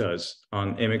quotas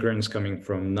on immigrants coming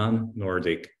from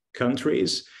non-Nordic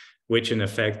countries, which in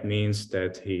effect means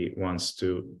that he wants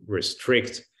to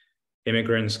restrict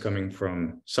immigrants coming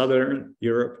from Southern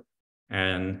Europe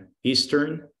and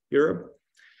Eastern Europe.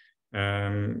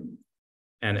 And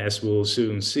as we'll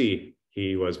soon see,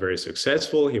 he was very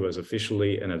successful. He was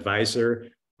officially an advisor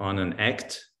on an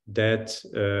act that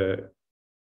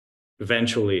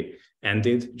eventually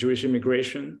ended Jewish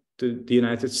immigration to the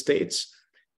United States.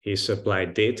 He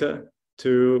supplied data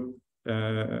to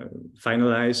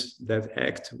finalize that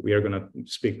act. We are going to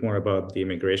speak more about the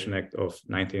Immigration Act of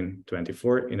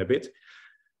 1924 in a bit.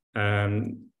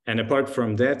 And apart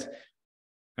from that,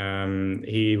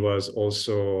 he was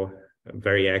also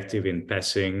very active in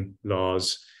passing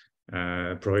laws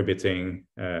prohibiting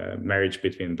marriage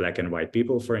between Black and white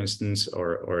people, for instance,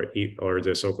 or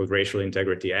the so-called Racial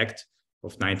Integrity Act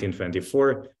of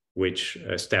 1924, which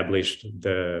established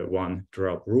the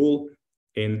one-drop rule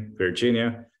in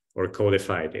Virginia, or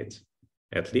codified it,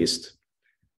 at least.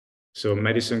 So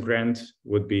Madison Grant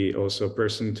would be also a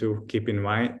person to keep in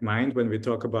mind when we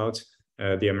talk about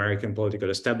the American political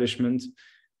establishment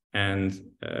and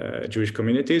Jewish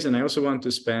communities. And I also want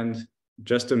to spend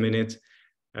just a minute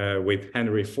with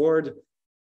Henry Ford.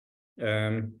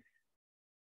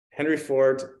 Henry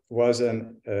Ford was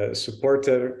a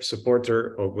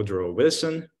supporter of Woodrow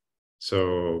Wilson.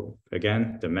 So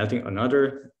again,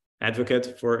 another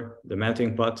advocate for the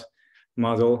melting pot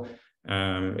model.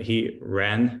 Henry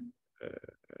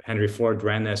Ford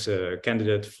ran as a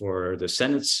candidate for the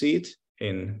Senate seat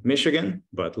in Michigan,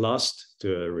 but lost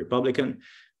to a Republican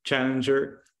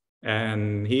challenger.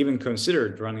 And he even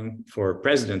considered running for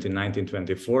president in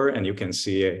 1924. And you can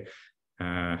see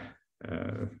a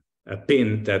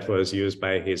pin that was used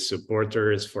by his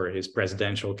supporters for his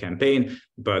presidential campaign,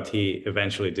 but he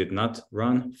eventually did not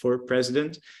run for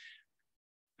president.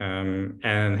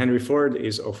 And Henry Ford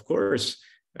is, of course,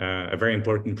 a very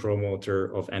important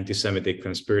promoter of anti-Semitic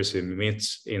conspiracy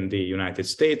myths in the United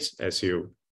States, as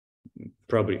you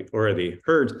probably already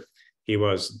heard. He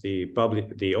was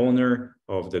the owner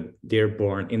of the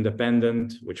Dearborn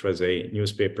Independent, which was a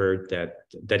newspaper that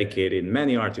dedicated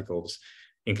many articles,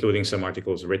 including some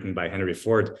articles written by Henry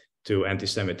Ford, to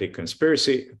anti-Semitic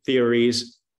conspiracy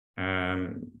theories.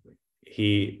 Henry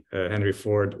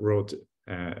Ford wrote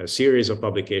a series of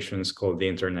publications called The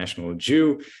International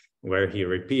Jew, where he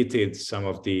repeated some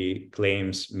of the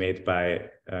claims made by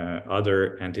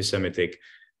other anti-Semitic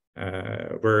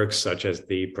works, such as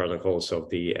the Protocols of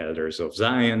the Elders of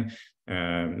Zion,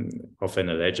 of an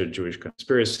alleged Jewish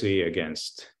conspiracy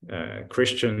against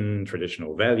Christian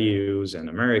traditional values and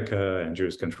America, and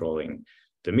Jews controlling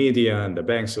the media and the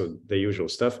banks, so the usual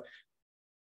stuff.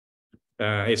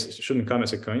 It shouldn't come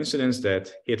as a coincidence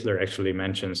that Hitler actually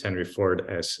mentions Henry Ford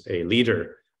as a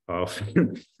leader of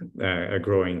a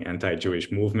growing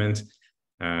anti-Jewish movement.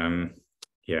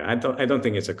 Yeah, I don't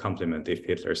think it's a compliment if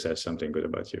Hitler says something good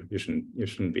about you. You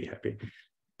shouldn't be happy.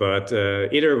 But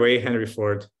either way, Henry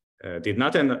Ford did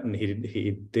not end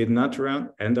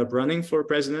up running for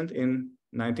president in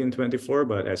 1924.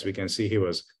 But as we can see, he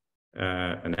was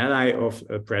an ally of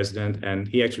a president, and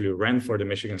he actually ran for the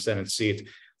Michigan Senate seat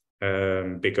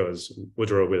because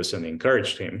Woodrow Wilson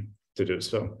encouraged him to do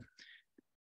so.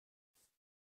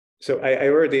 So I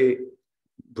already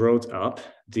brought up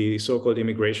the so-called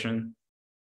immigration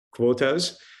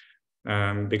quotas,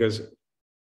 because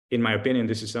in my opinion,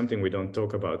 this is something we don't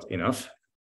talk about enough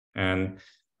and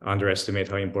underestimate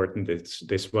how important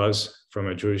this was from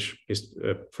a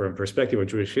from a perspective of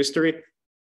Jewish history.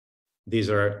 These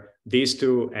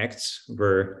two acts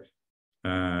were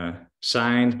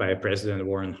signed by President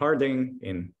Warren Harding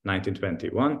in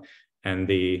 1921, and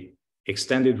the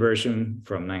extended version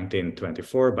from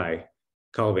 1924 by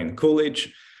Calvin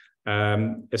Coolidge.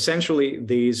 Essentially,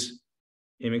 these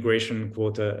immigration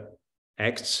quota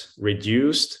acts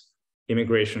reduced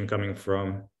immigration coming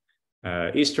from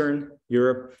Eastern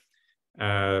Europe,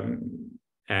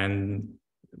 and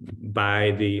by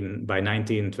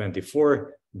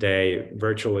 1924 they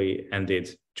virtually ended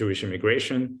Jewish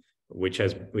immigration, which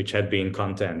had been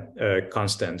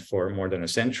constant for more than a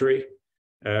century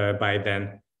by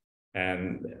then.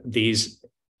 And these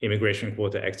immigration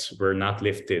quota acts were not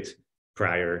lifted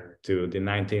prior to the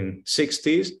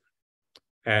 1960s.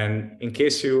 And in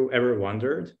case you ever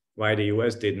wondered why the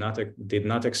US did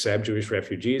not accept Jewish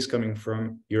refugees coming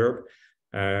from Europe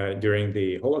during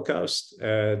the Holocaust,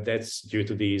 that's due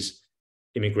to these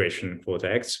immigration quota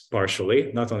acts,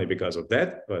 partially, not only because of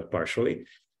that, but partially.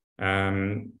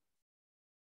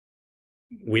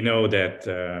 We know that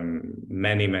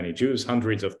many Jews,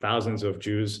 hundreds of thousands of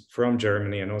Jews from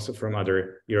Germany and also from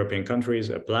other European countries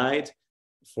applied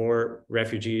for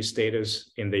refugee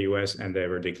status in the US, and they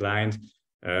were declined,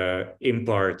 in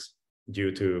part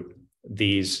due to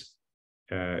these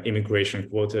immigration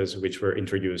quotas, which were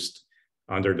introduced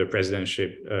under the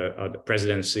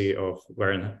presidency of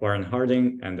Warren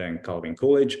Harding and then Calvin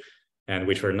Coolidge, and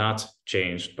which were not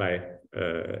changed by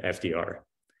FDR.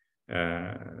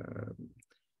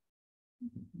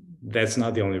 That's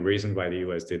not the only reason why the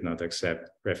US did not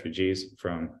accept refugees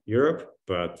from Europe,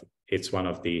 but it's one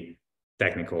of the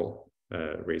technical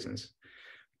reasons.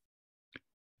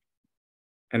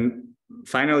 And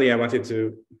finally, I wanted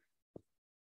to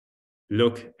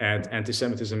look at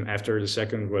anti-Semitism after the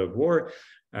Second World War.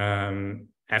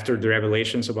 After the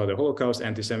revelations about the Holocaust,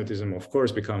 anti-Semitism, of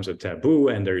course, becomes a taboo,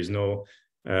 and there is no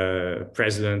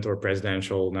president or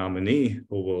presidential nominee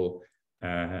who will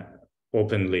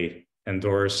openly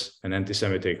endorse an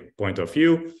anti-Semitic point of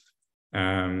view.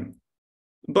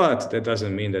 But that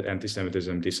doesn't mean that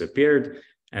anti-Semitism disappeared.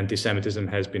 Anti-Semitism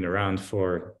has been around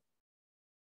for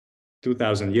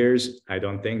 2,000 years. I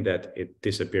don't think that it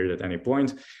disappeared at any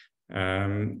point.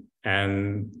 And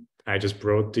I just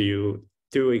brought to you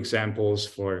two examples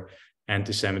for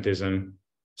anti-Semitism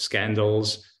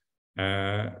scandals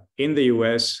in the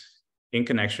US in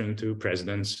connection to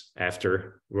presidents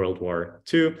after World War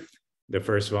II. The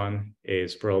first one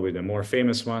is probably the more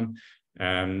famous one.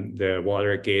 The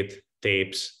Watergate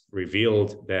tapes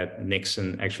revealed that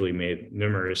Nixon actually made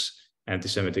numerous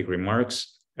anti-Semitic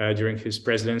remarks during his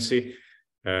presidency,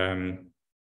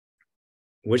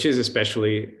 which is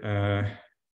especially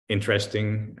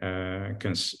interesting,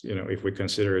 if we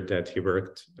consider that he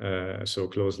worked so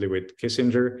closely with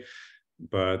Kissinger.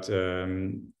 But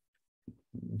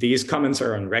these comments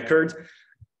are on record.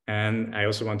 And I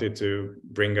also wanted to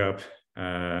bring up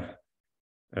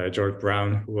George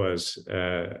Brown, who was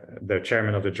the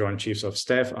chairman of the Joint Chiefs of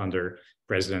Staff under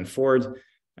President Ford.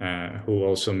 who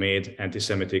also made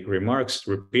anti-Semitic remarks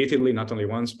repeatedly, not only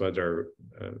once, but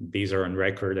these are on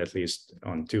record at least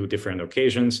on 2 different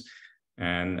occasions.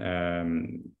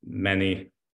 And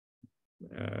many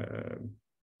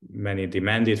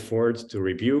demanded Ford to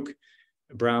rebuke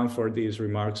Brown for these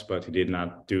remarks, but he did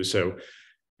not do so.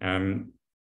 And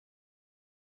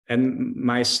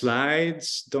my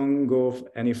slides don't go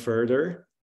any further.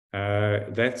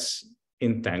 That's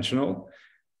intentional.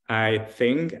 I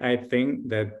think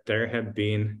that there have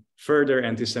been further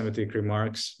anti-Semitic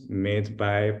remarks made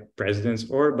by presidents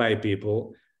or by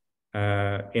people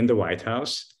in the White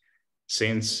House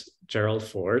since Gerald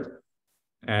Ford.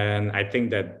 And I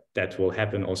think that will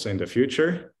happen also in the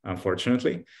future,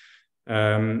 unfortunately.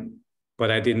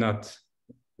 But I did not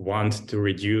want to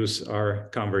reduce our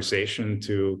conversation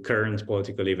to current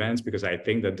political events, because I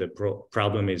think that the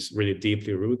problem is really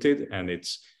deeply rooted, and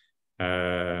it's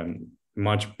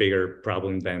much bigger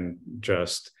problem than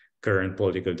just current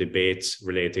political debates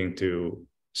relating to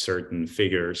certain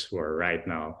figures who are right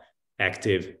now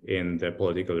active in the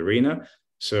political arena.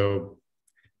 So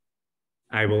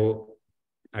I will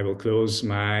close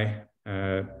my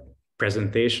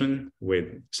presentation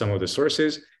with some of the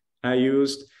sources I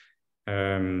used.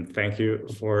 Thank you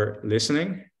for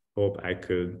listening. Hope I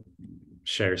could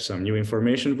share some new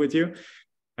information with you.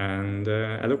 And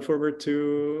I look forward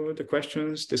to the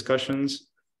questions, discussions.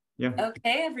 Yeah.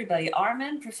 Okay, everybody.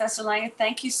 Armin, Professor Langer,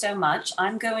 thank you so much.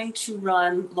 I'm going to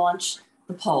launch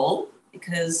the poll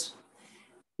because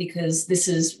this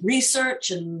is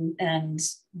research and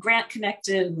grant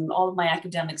connected, and all of my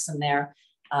academics in there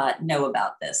know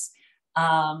about this.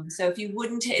 So if you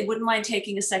wouldn't mind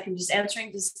taking a second just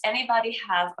answering, does anybody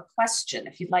have a question?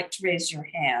 If you'd like to raise your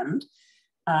hand.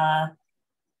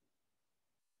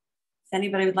 If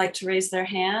anybody would like to raise their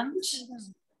hand.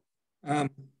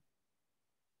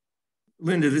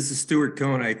 Linda, this is Stuart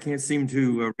Cohn. I can't seem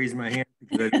to raise my hand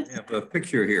because I don't have a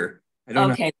picture here. I don't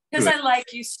know because I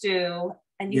like you, Stu,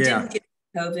 and you didn't get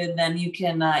COVID, then you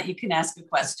can ask a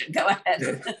question. Go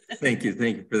ahead. Thank you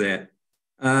for that.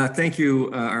 Thank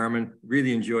you, Armin.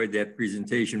 Really enjoyed that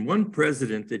presentation. One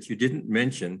president that you didn't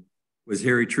mention was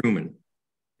Harry Truman.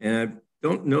 And I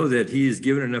don't know that he is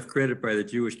given enough credit by the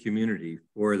Jewish community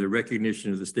for the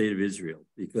recognition of the state of Israel,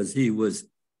 because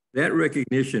that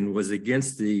recognition was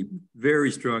against the very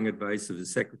strong advice of the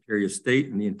Secretary of State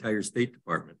and the entire State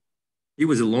Department. He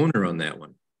was a loner on that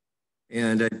one.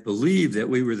 And I believe that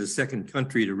we were the second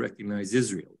country to recognize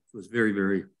Israel. It was very,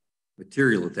 very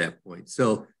material at that point.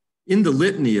 So in the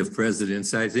litany of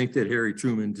presidents, I think that Harry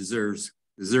Truman deserves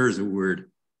a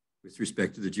word with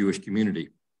respect to the Jewish community.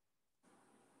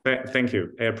 Thank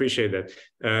you. I appreciate that.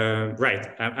 Right.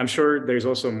 I'm sure there's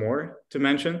also more to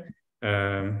mention.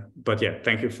 But yeah,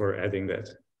 thank you for adding that.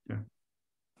 Yeah.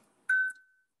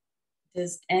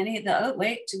 Does oh,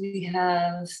 wait, do we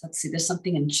have, let's see, there's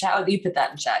something in chat. Oh, you put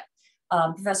that in chat.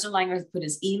 Professor Langer has put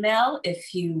his email.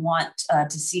 If you want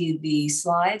to see the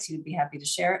slides, he would be happy to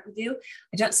share it with you.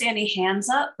 I don't see any hands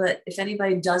up, but if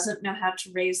anybody doesn't know how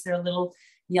to raise their little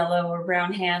yellow or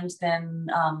brown hand, then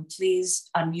please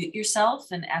unmute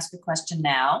yourself and ask a question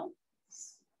now.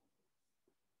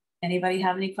 Anybody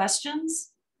have any questions?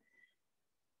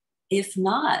 If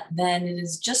not, then it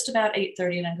is just about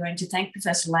 8:30, and I'm going to thank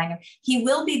Professor Langer. He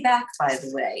will be back, by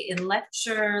the way, in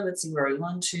lecture, let's see, where are we?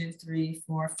 1, 2, 3,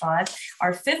 4, 5.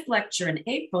 Our 5th lecture in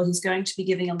April, he's going to be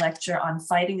giving a lecture on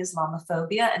fighting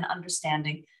Islamophobia and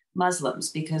understanding Muslims,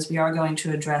 because we are going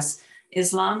to address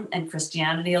Islam and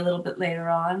Christianity a little bit later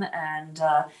on. And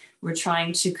we're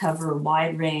trying to cover a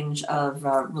wide range of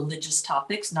religious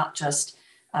topics, not just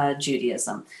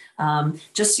Judaism.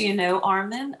 Just so you know,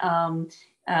 Armin,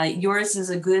 yours is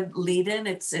a good lead-in.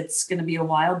 It's going to be a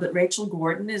while, but Rachel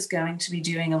Gordon is going to be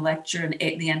doing a lecture at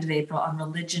the end of April on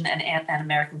religion and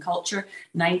American culture,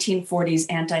 1940s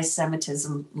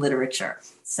anti-Semitism literature.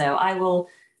 So I will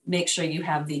make sure you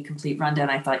have the complete rundown.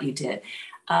 I thought you did.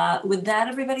 With that,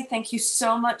 everybody, thank you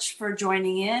so much for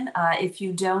joining in. If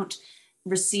you don't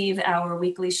receive our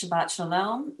weekly Shabbat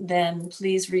Shalom, then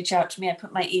please reach out to me. I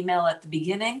put my email at the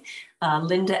beginning,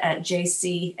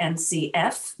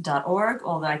 linda@jcncf.org,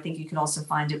 although I think you can also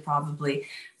find it probably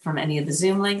from any of the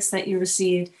Zoom links that you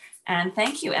received. And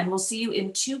thank you. And we'll see you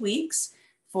in 2 weeks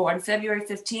on February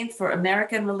 15th for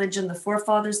American Religion, the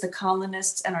Forefathers, the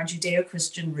Colonists, and Our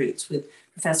Judeo-Christian Roots with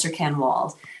Professor Ken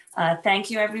Wald. Thank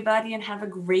you, everybody, and have a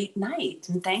great night.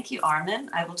 And thank you,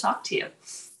 Armin. I will talk to you.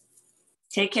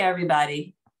 Take care,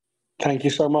 everybody. Thank you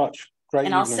so much. Great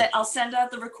evening. I'll send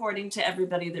out the recording to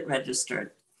everybody that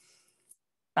registered.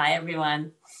 Bye,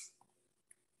 everyone.